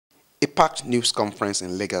A packed news conference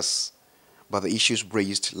in Lagos, but the issues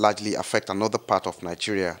raised largely affect another part of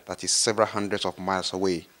Nigeria that is several hundreds of miles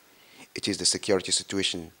away. It is the security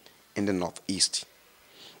situation in the northeast.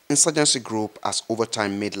 Insurgency group has over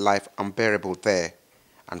time made life unbearable there,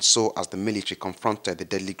 and so has the military confronted the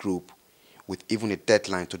deadly group with even a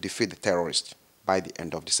deadline to defeat the terrorists by the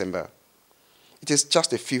end of December. It is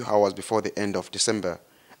just a few hours before the end of December,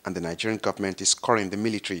 and the Nigerian government is scoring the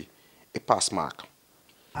military a pass mark.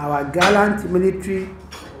 Our gallant military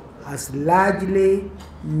has largely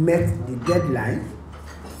met the deadline.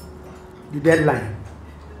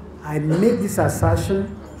 I make this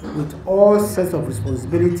assertion with all sense of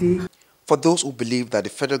responsibility. For those who believe that the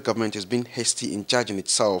federal government is being hasty in judging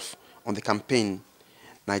itself on the campaign,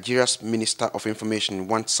 Nigeria's Minister of Information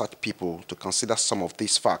wants such people to consider some of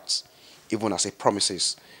these facts, even as he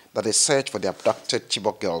promises that the search for the abducted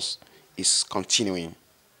Chibok girls is continuing.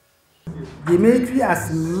 The military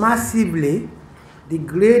has massively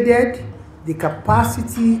degraded the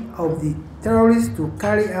capacity of the terrorists to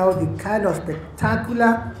carry out the kind of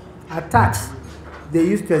spectacular attacks they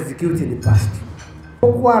used to execute in the past.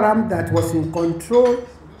 Bokoharam, that was in control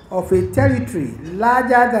of a territory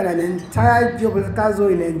larger than an entire geographical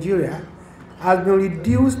zone in Nigeria, has been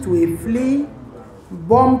reduced to a fleeing,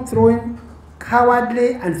 bomb-throwing,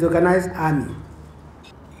 cowardly and disorganized army.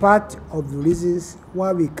 Part of the reasons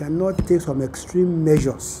why we cannot take some extreme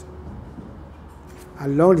measures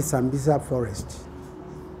along the Sambisa forest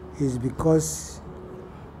is because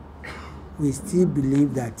we still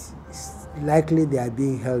believe that it's likely they are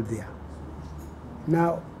being held there.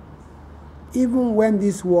 Now, even when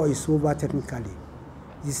this war is over technically,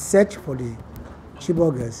 the search for the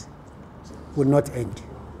Chibok girls will not end.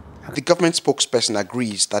 The government spokesperson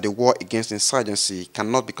agrees that the war against insurgency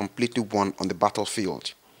cannot be completely won on the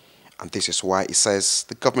battlefield. And this is why he says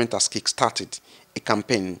the government has kick-started a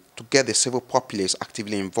campaign to get the civil populace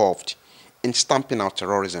actively involved in stamping out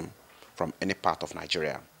terrorism from any part of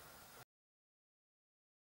Nigeria.